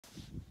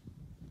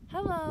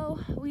Hello,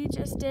 we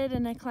just did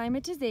an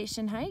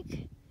acclimatization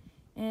hike,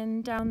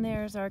 and down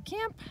there's our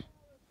camp,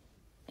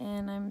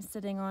 and I'm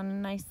sitting on a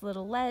nice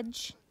little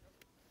ledge.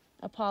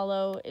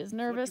 Apollo is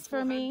nervous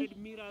for me.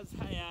 4,400 meters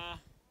higher.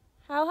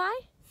 How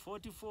high?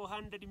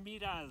 4,400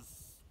 meters.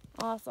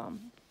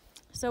 Awesome.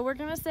 So we're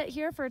gonna sit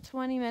here for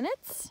 20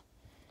 minutes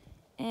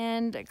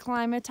and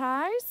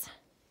acclimatize,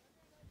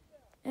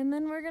 and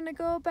then we're gonna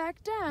go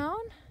back down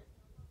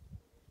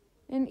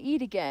and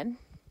eat again.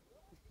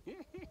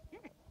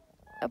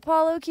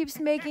 Apollo keeps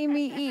making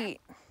me eat.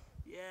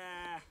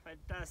 Yeah,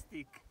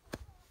 fantastic.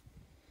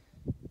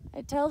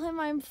 I tell him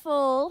I'm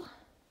full,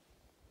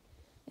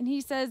 and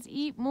he says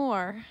eat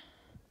more.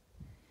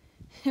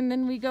 And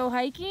then we go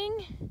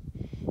hiking,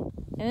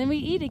 and then we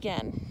eat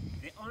again.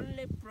 The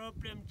only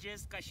problem,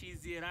 Jessica,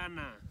 she's a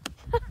runner.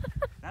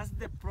 That's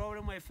the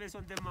problem I face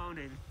on the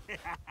mountain.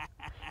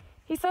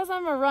 He says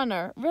I'm a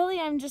runner. Really,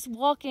 I'm just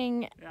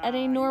walking at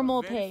a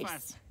normal you are very pace.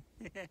 fast.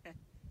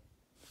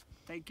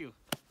 Thank you.